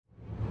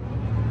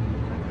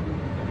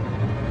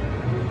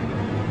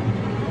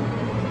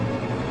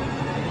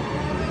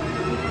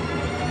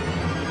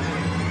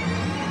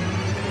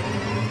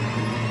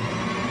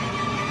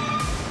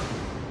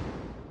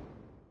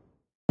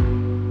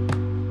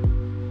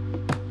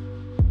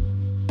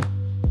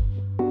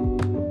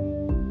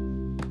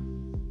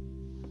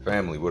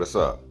Family, what's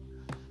up?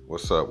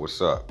 What's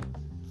up?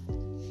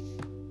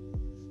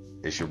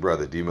 It's your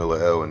brother D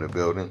Miller L in the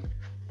building.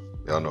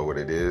 Y'all know what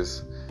it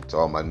is. To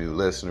all my new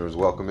listeners,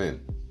 welcome in.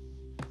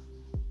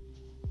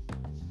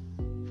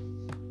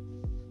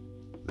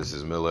 This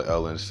is Miller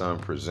L and Son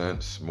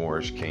presents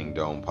Moorish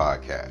Kingdom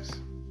Podcast.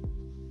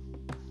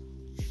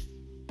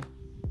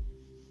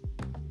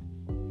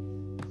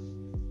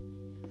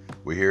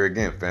 We're here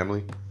again,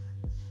 family.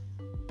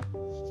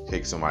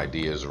 Take some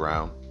ideas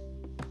around.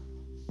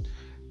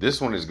 This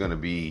one is going to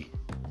be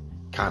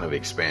kind of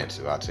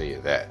expansive, I'll tell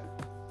you that.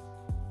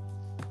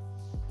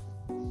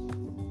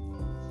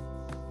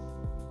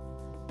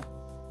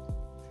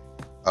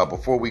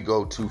 Before we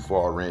go too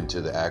far into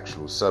the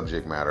actual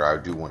subject matter,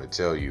 I do want to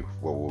tell you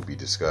what we'll be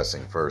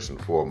discussing first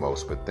and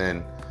foremost, but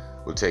then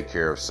we'll take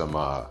care of some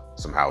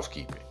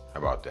housekeeping. How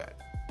about that?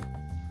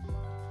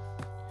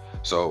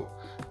 So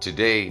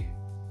today,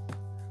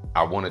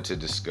 I wanted to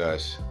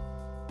discuss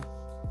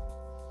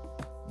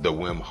the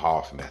Wim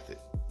Hof method.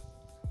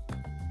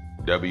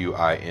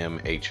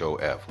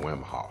 WIMHOF,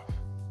 Wim Hof.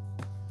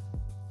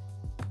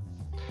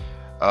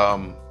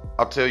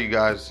 I'll tell you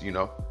guys,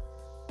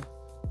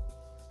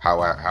 how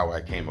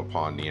I came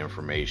upon the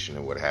information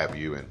and what have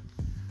you, and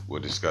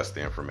we'll discuss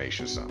the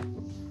information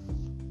some.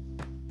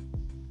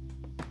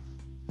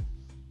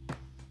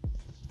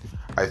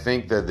 I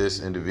think that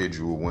this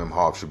individual, Wim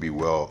Hof, should be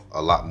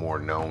a lot more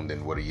known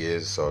than what he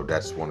is, so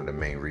that's one of the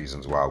main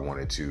reasons why I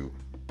wanted to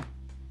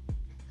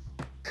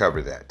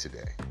cover that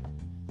today.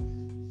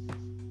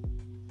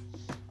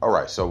 All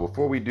right, so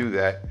before we do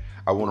that,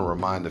 I want to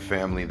remind the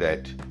family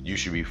that you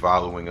should be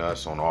following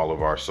us on all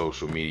of our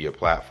social media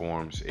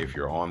platforms if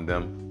you're on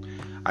them.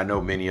 I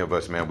know many of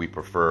us, we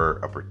prefer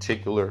a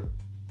particular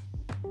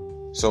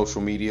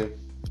social media,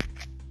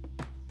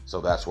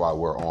 so that's why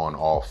we're on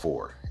all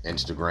four: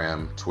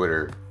 Instagram,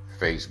 Twitter,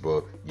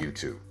 Facebook,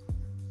 YouTube.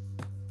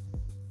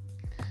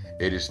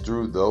 It is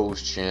through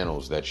those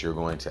channels that you're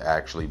going to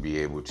actually be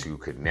able to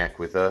connect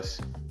with us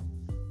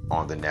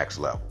on the next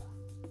level.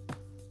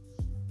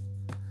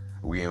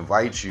 We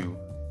invite you,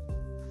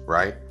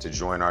 to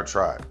join our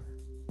tribe.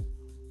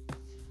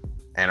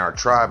 And our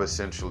tribe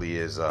essentially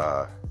is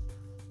a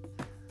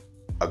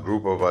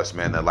group of us,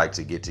 that like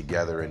to get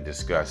together and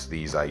discuss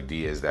these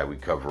ideas that we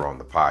cover on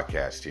the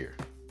podcast here.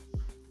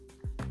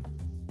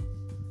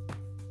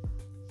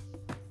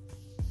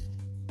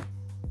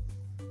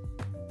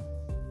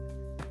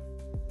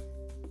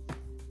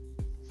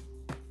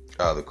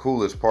 The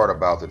coolest part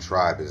about the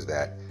tribe is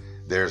that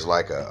there's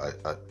like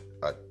a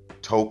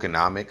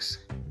tokenomics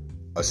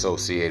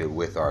associated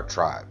with our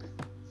tribe.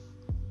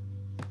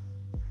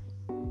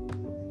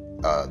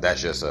 That's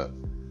just a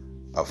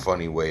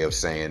funny way of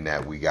saying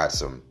that we got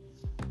some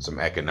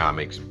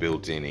economics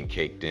built in and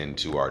caked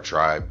into our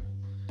tribe,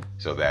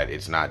 so that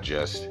it's not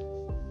just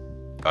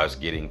us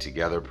getting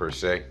together per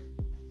se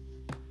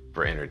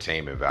for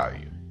entertainment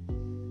value.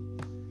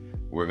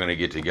 We're going to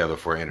get together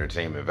for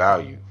entertainment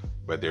value,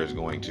 but there's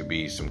going to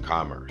be some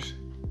commerce.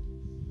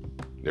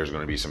 There's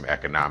going to be some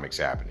economics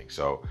happening.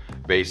 So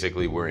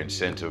basically, we're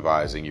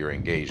incentivizing your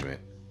engagement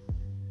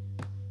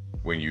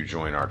when you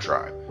join our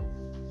tribe.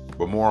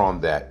 But more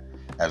on that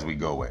as we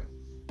go in.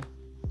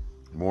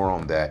 More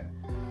on that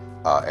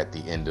at the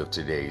end of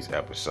today's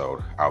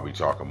episode. I'll be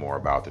talking more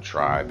about the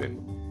tribe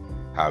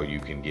and how you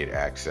can get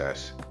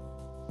access.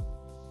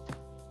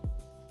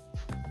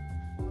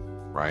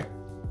 Right?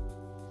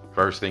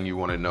 First thing you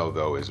want to know,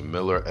 though, is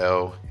Miller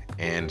L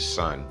and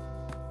Son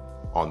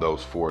on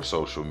those four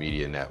social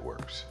media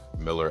networks.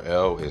 Miller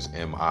L is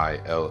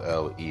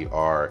MILLEREL.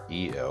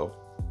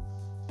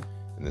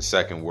 And the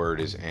second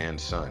word is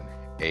and Son,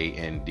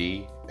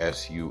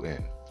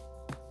 ANDSUN.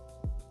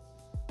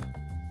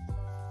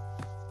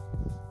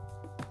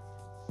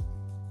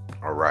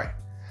 All right.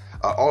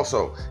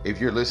 Also,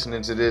 if you're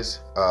listening to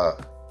this,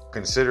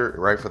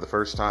 consider, for the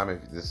first time,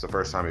 if this is the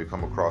first time you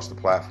come across the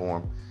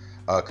platform,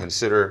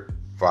 consider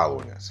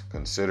following us.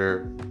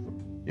 Consider,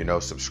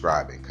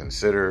 subscribing.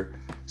 Consider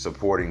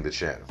supporting the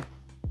channel.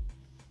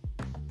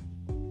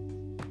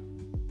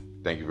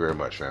 Thank you very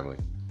much, family.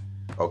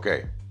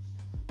 Okay.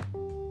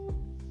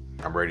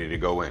 I'm ready to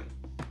go in.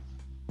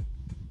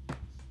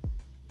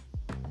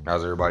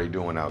 How's everybody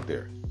doing out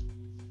there?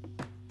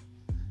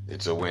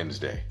 It's a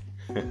Wednesday.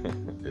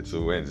 It's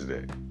a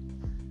Wednesday.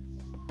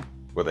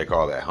 What they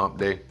call that, hump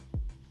day?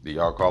 Do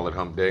y'all call it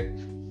hump day?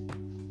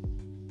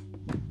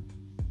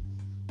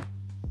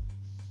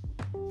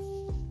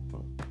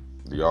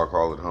 Do y'all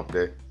call it hump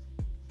day?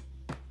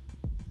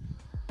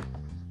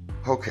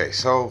 Okay,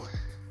 so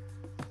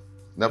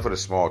enough of the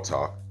small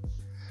talk.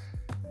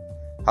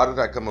 How did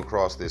I come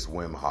across this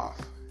Wim Hof?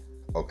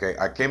 Okay,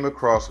 I came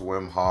across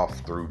Wim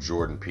Hof through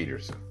Jordan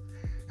Peterson.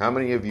 How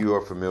many of you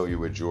are familiar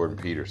with Jordan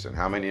Peterson?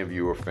 How many of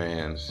you are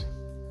fans?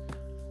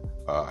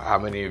 How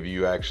many of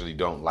you actually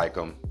don't like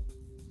him?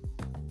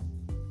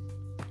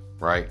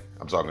 Right?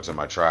 I'm talking to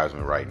my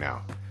tribesmen right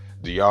now.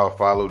 Do y'all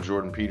follow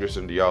Jordan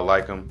Peterson? Do y'all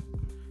like him?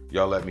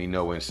 Y'all let me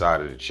know inside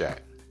of the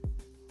chat.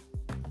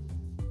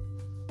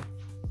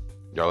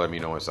 Y'all let me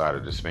know inside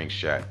of the Sphinx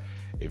chat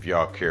if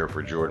y'all care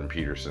for Jordan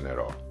Peterson at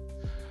all.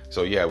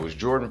 So yeah, it was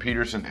Jordan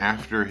Peterson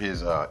after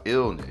his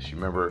illness. You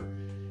remember,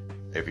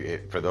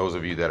 for those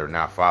of you that are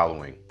not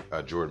following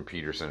Jordan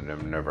Peterson and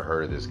have never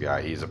heard of this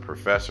guy, he's a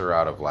professor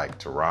out of like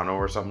Toronto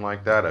or something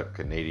like that, a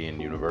Canadian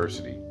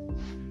university.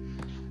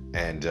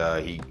 And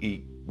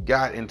he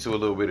got into a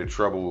little bit of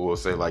trouble, we'll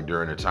say, like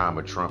during the time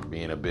of Trump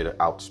being a bit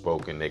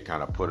outspoken. They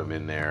kind of put him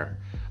in there.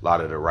 A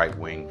lot of the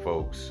right-wing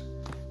folks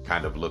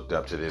kind of looked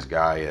up to this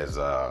guy as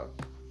a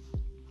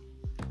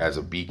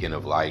beacon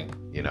of light,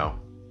 you know,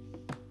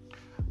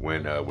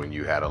 when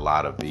you had a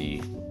lot of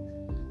the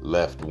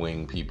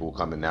left-wing people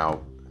coming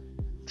out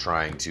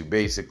trying to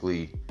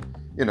basically,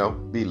 you know,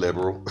 be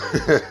liberal,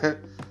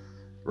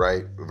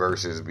 right,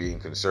 versus being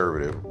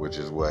conservative, which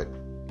is what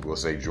we'll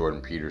say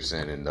Jordan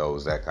Peterson and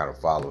those that kind of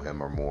follow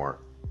him are more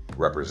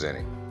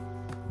representing,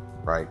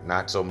 right?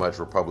 Not so much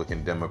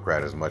Republican,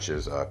 Democrat as much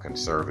as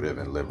conservative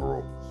and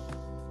liberal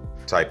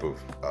type of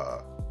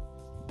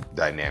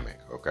dynamic,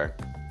 okay?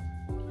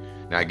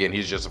 Now, again,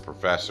 he's just a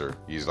professor.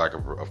 He's like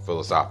a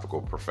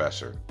philosophical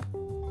professor,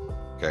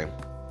 okay?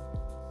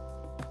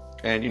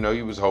 And, you know,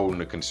 he was holding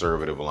a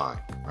conservative line,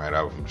 right?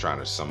 I'm trying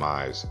to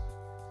surmise,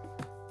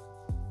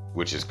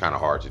 which is kind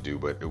of hard to do,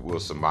 but it will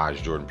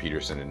surmise Jordan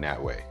Peterson in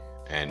that way.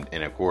 And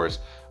of course,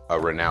 a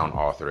renowned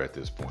author at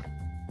this point.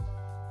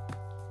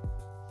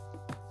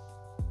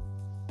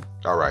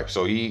 All right,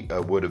 so he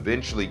would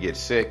eventually get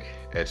sick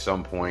at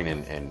some point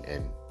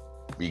and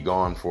be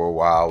gone for a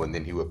while, and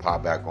then he would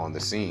pop back on the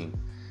scene.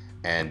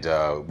 And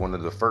one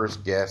of the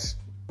first guests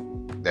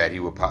that he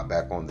would pop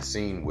back on the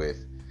scene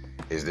with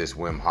is this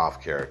Wim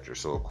Hof character.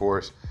 So, of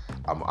course,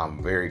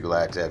 I'm very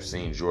glad to have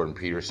seen Jordan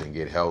Peterson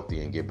get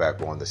healthy and get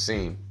back on the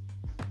scene.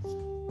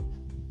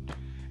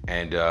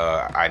 And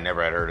I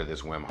never had heard of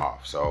this Wim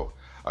Hof. So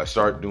I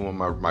start doing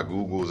my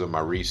Googles and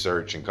my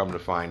research, and come to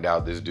find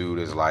out this dude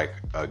is like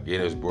a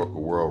Guinness Book of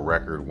World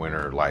Record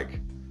winner, like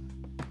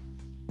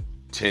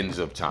tens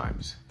of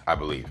times, I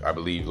believe. I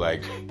believe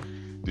like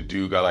the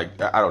dude got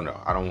like, I don't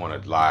know. I don't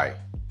want to lie,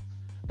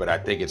 but I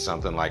think it's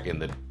something like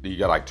he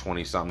got like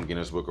 20 something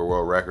Guinness Book of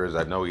World Records.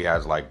 I know he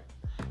has like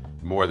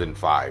more than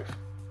 5,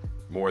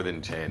 more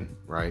than 10,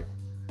 right?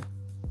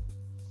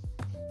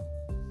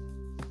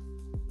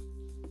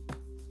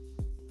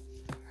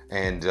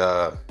 And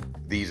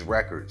these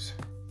records,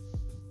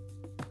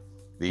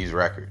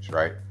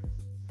 right?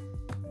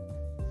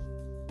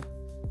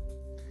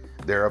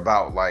 They're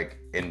about like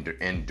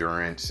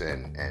endurance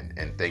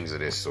and things of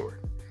this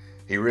sort.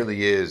 He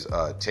really is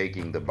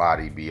taking the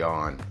body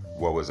beyond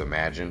what was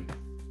imagined.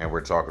 And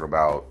we're talking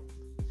about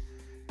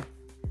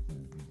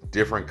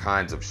different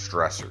kinds of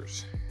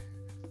stressors.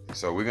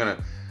 So I'm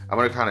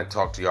gonna kind of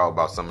talk to y'all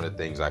about some of the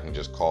things I can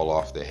just call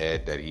off the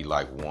head that he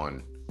like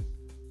won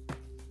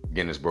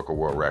Guinness Book of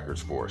World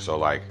Records for. So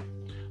like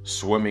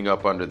swimming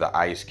up under the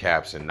ice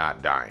caps and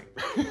not dying,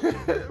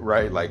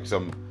 right? Like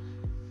some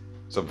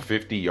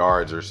 50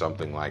 yards or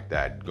something like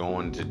that.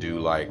 Going to do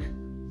like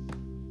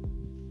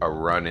a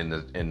run in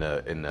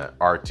the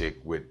Arctic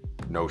with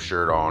no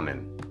shirt on,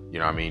 and you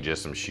know what I mean,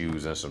 just some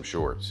shoes and some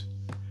shorts.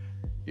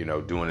 You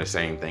know, doing the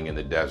same thing in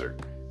the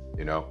desert.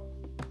 You know,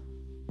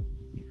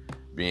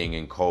 being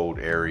in cold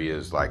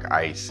areas like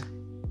ice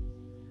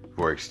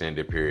for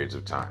extended periods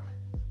of time.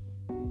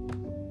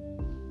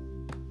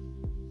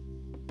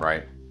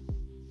 Right?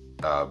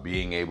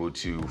 Being able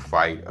to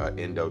fight an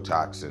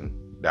endotoxin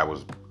that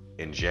was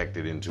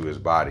injected into his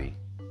body,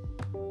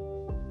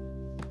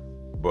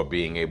 but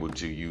being able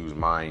to use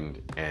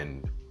mind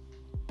and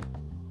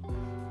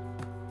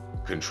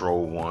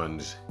control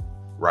one's,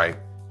 right,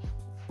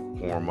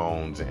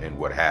 hormones and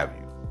what have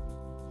you.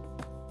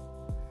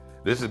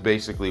 This is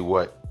basically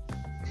what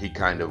he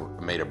kind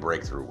of made a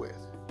breakthrough with.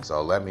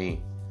 So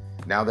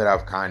now that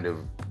I've kind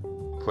of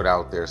put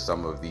out there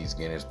some of these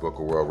Guinness Book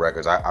of World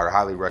Records, I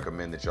highly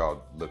recommend that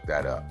y'all look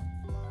that up,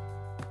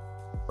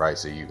 right?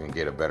 So you can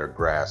get a better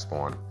grasp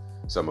on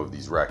some of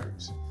these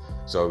records.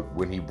 So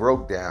when he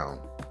broke down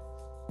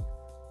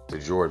to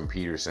Jordan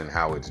Peterson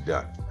how it's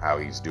done, how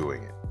he's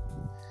doing it,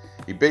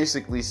 he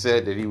basically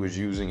said that he was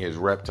using his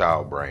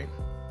reptile brain,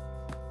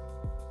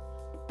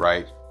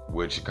 right?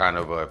 Which kind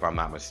of, if I'm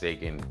not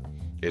mistaken,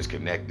 is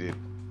connected,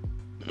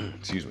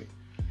 excuse me,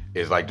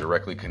 is like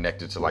directly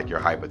connected to like your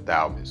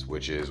hypothalamus,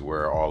 which is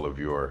where all of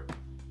your,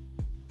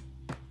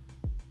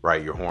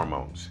 right, your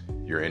hormones,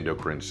 your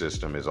endocrine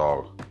system is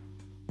all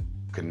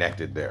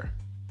connected there,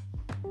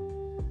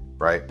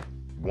 right?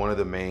 One of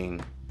the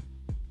main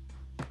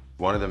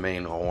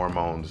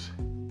hormones,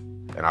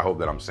 and I hope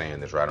that I'm saying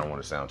this right, I don't want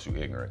to sound too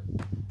ignorant.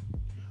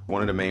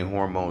 One of the main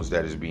hormones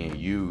that is being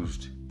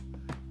used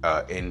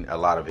in a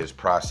lot of his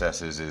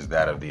processes is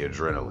that of the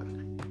adrenaline.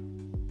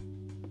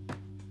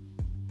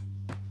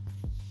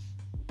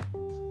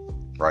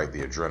 Right,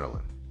 the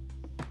adrenaline.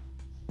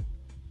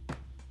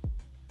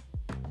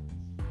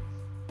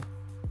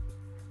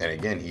 And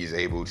again, he's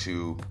able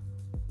to,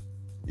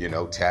 you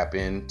know, tap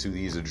into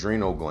these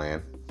adrenal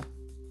glands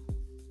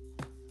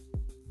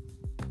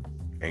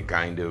and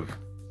kind of,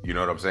 you know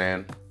what I'm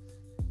saying,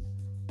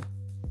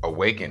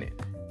 awaken it.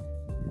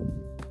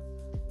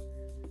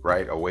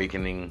 right?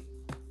 Awakening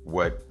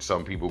what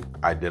some people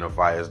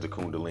identify as the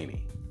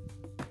Kundalini.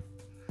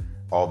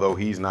 Although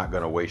he's not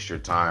going to waste your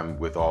time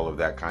with all of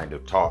that kind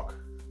of talk,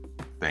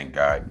 thank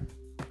God.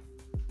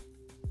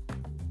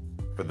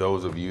 For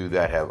those of you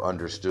that have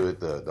understood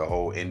the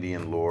whole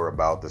Indian lore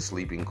about the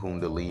sleeping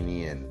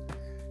Kundalini and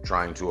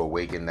trying to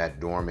awaken that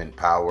dormant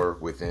power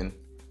within,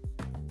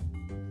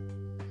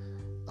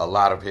 a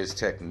lot of his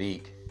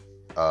technique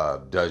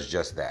does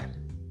just that.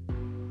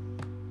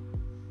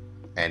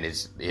 And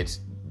it's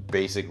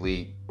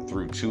basically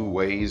through two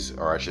ways,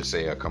 or I should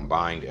say a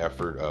combined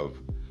effort of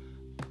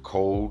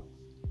cold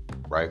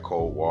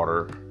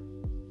water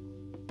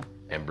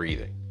and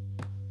breathing.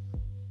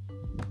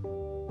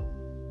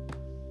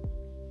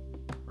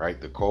 Right?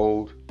 The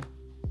cold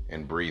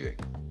and breathing.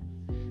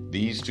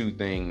 These two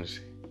things,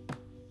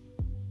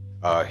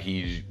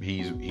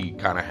 he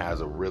kind of has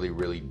a really,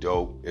 really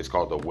dope, it's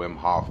called the Wim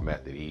Hof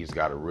method. He's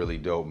got a really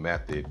dope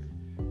method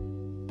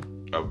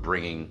of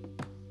bringing,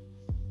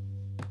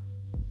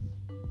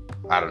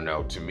 I don't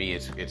know, to me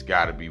it's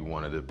got to be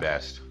one of the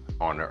best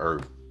on the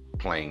earth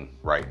playing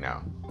right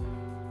now.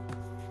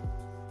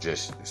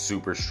 Just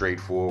super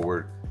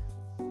straightforward,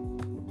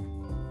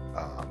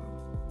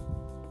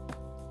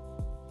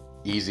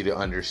 easy to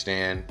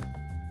understand,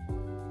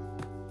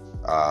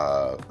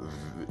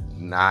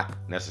 not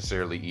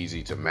necessarily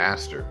easy to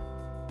master,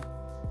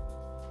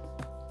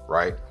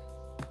 right?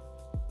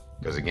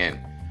 Because again,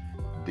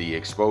 the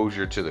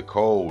exposure to the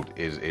cold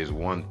is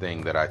one thing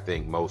that I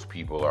think most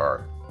people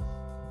are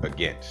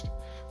against.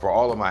 For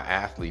all of my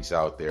athletes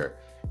out there,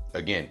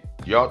 again,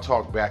 y'all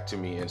talk back to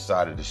me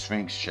inside of the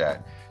Sphinx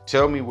chat.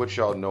 Tell me what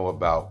y'all know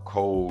about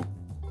cold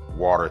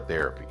water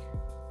therapy.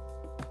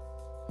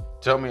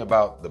 Tell me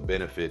about the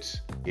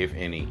benefits, if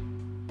any,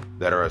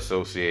 that are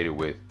associated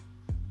with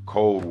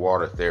cold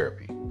water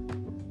therapy.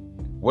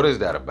 What is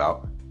that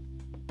about?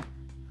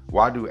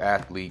 Why do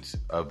athletes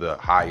of the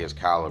highest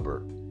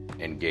caliber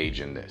engage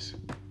in this?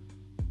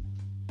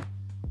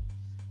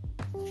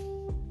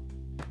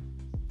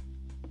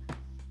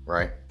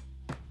 Right?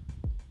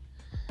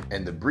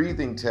 And the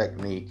breathing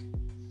technique,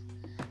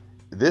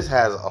 this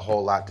has a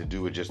whole lot to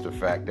do with just the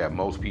fact that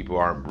most people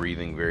aren't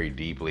breathing very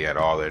deeply at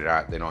all. They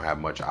don't have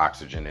much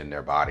oxygen in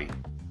their body.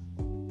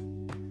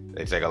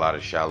 They take a lot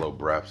of shallow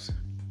breaths.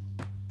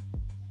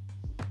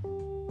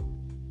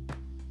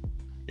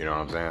 You know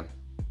what I'm saying?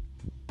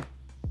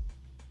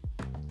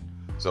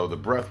 So the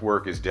breath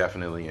work is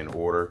definitely in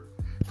order.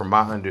 From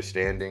my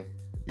understanding,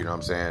 you know what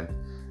I'm saying?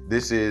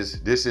 This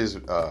is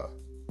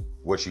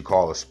what you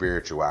call a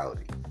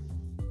spirituality.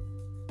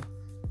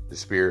 The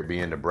spirit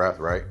being the breath,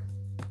 right?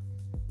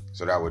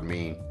 So that would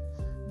mean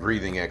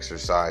breathing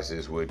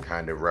exercises would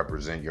kind of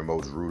represent your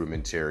most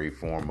rudimentary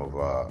form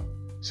of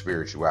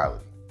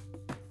spirituality.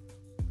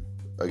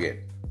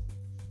 Again,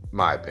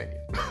 my opinion,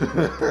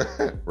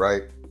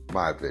 right?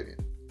 My opinion.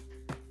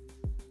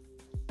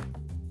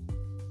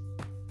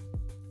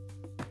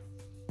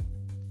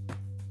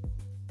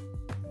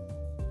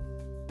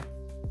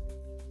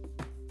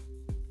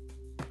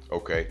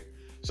 Okay,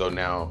 so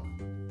now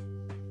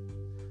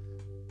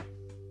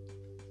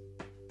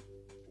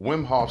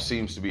Wim Hof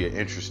seems to be an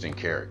interesting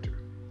character,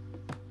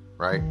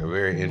 right? A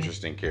very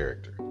interesting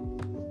character.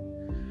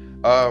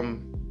 I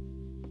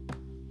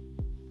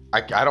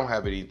don't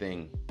have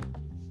anything,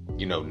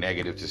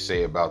 negative to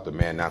say about the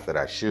man. Not that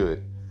I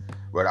should,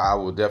 but I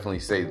will definitely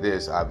say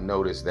this. I've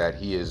noticed that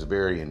he is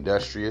very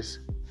industrious.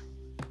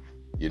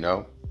 He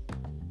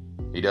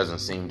doesn't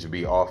seem to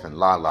be off in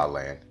la la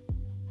land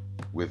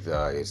with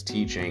his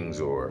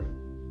teachings or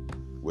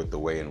with the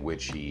way in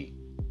which he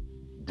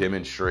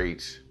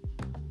demonstrates.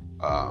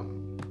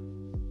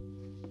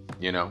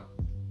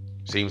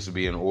 Seems to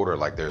be in order.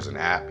 Like there's an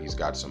app, he's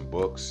got some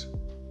books.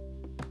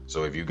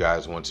 So if you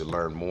guys want to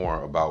learn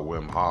more about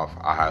Wim Hof,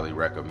 I highly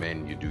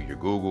recommend you do your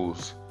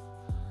Googles,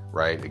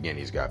 right? Again,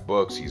 he's got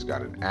books, he's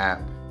got an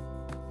app.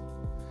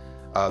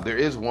 There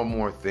is one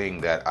more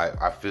thing that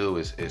I feel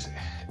is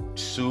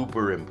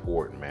super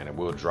important, man, and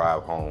we'll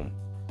drive home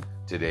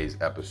today's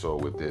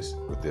episode with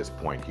this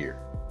point here.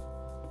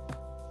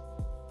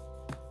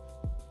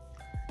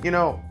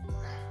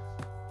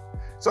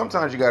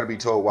 Sometimes you got to be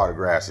told why the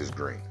grass is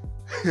green,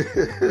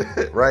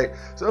 right?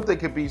 Something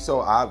could be so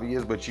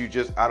obvious, but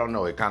I don't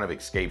know, it kind of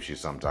escapes you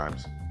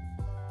sometimes.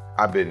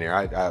 I've been there.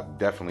 I've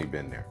definitely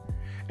been there.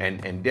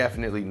 And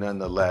definitely,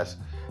 nonetheless,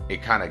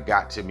 it kind of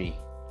got to me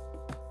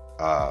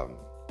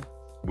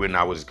when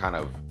I was kind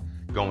of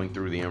going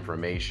through the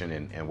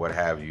information and what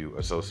have you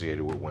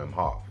associated with Wim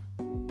Hof.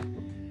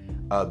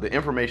 The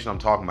information I'm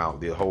talking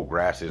about, the whole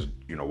grass is,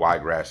 why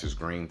grass is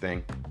green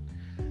thing.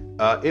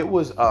 It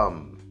was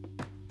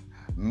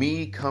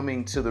me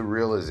coming to the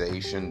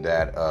realization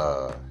that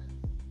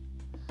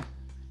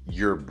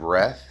your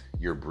breath,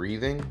 your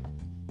breathing,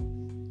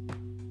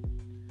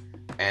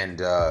 and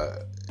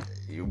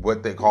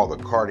what they call the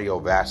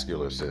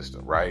cardiovascular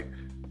system, right?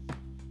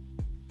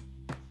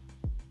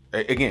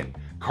 Again,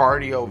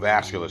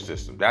 cardiovascular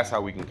system. That's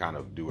how we can kind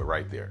of do it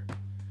right there.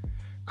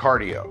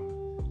 Cardio.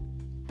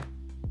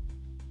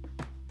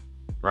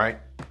 Right?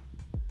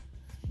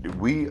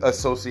 we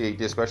associate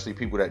this, especially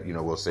people that,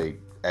 will say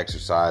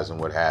exercise and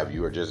what have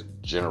you, or just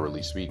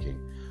generally speaking,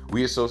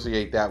 we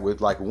associate that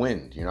with like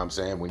wind. You know what I'm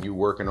saying? When you're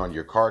working on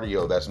your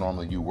cardio, that's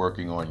normally you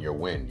working on your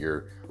wind.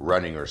 You're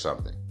running or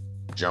something,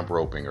 jump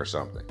roping or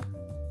something.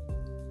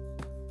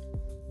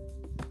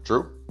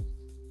 True?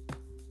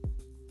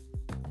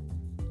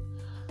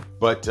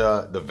 But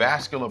the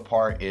vascular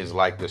part is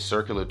like the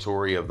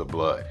circulatory of the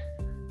blood.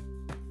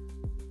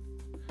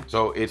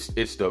 So it's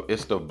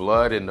the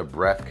blood and the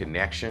breath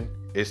connection.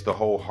 It's the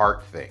whole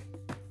heart thing.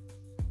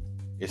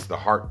 It's the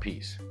heart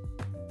piece.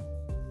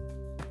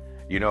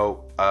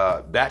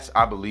 That's,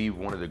 I believe,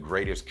 one of the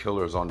greatest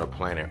killers on the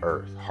planet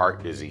Earth,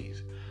 heart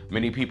disease.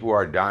 Many people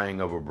are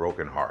dying of a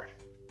broken heart.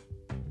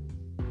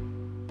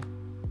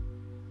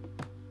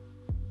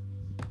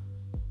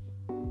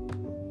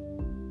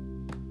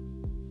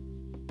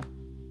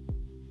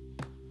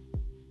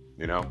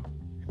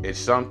 It's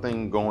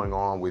something going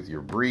on with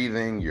your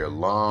breathing, your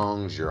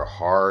lungs, your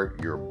heart,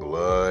 your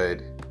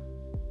blood.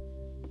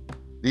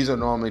 These are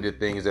normally the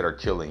things that are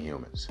killing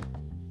humans.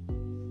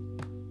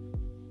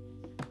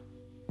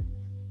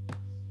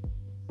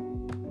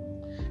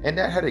 And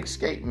that had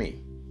escaped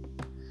me.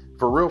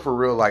 For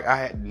real, like I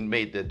hadn't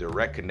made the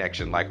direct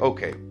connection. Like,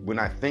 okay, when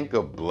I think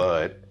of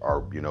blood or,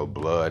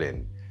 blood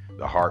and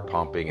the heart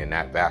pumping and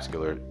that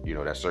vascular,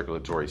 that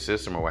circulatory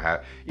system or what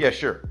have you, yeah,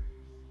 sure.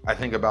 I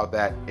think about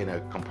that in a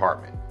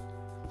compartment.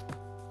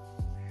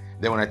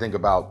 Then when I think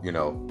about,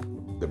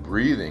 the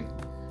breathing,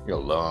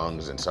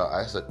 lungs and so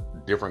that's a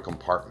different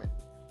compartment.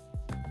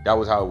 That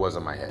was how it was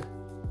in my head.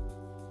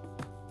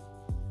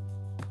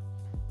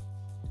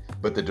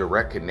 But the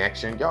direct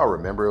connection, y'all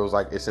remember, it was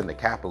like it's in the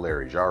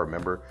capillaries. Y'all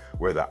remember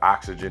where the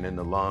oxygen in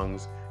the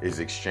lungs is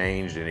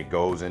exchanged and it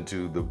goes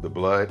into the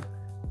blood,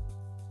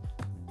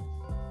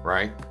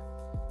 right?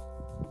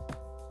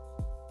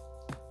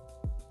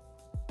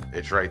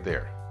 It's right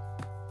there.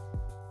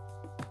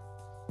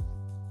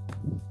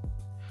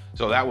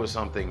 So that was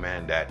something,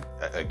 man, that,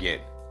 again,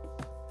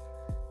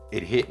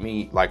 it hit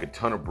me like a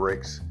ton of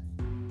bricks.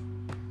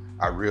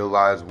 I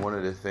realized one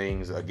of the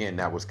things, again,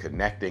 that was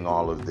connecting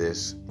all of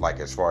this, like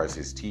as far as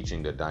his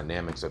teaching, the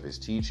dynamics of his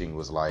teaching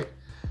was like,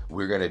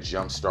 we're going to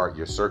jumpstart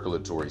your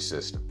circulatory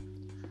system.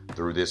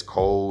 Through this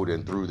cold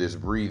and through this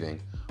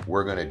breathing,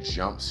 we're going to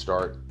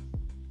jumpstart,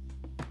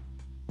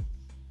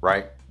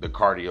 right, the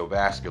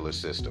cardiovascular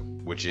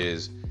system, which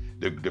is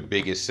the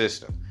biggest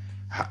system.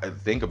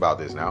 Think about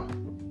this now.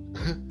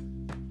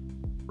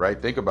 Right?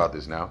 Think about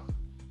this now.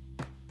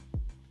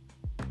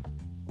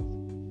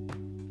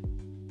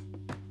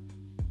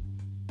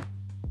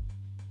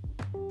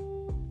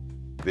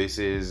 This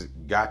is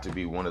got to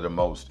be one of the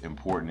most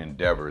important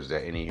endeavors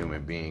that any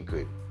human being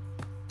could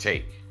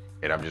take.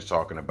 And I'm just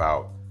talking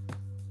about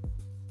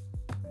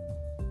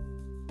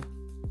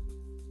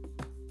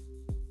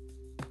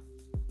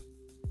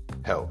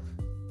health.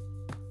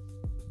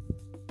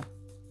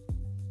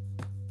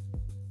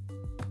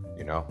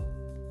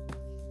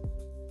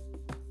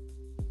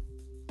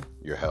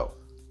 Your health.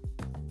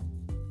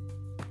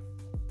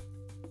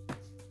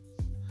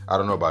 I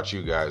don't know about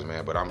you guys,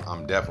 man, but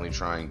I'm definitely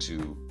trying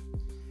to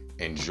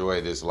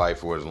enjoy this life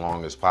for as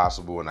long as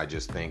possible. And I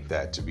just think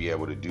that to be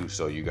able to do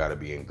so, you got to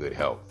be in good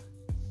health.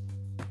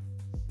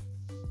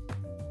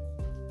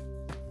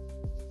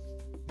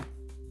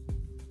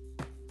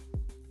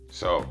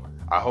 So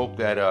I hope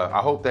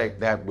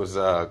that was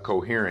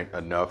coherent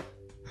enough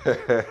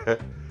to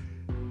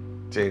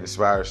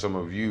inspire some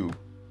of you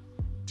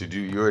to do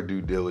your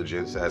due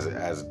diligence as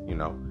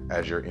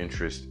your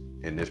interest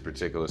in this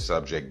particular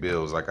subject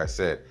builds. Like I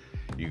said,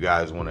 you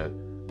guys want to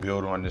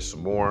build on this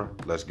some more.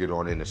 Let's get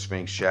on in the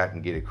Sphinx chat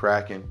and get it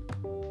cracking.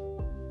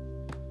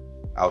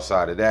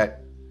 Outside of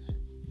that,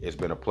 it's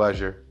been a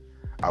pleasure.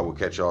 I will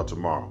catch y'all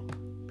tomorrow.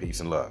 Peace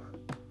and love.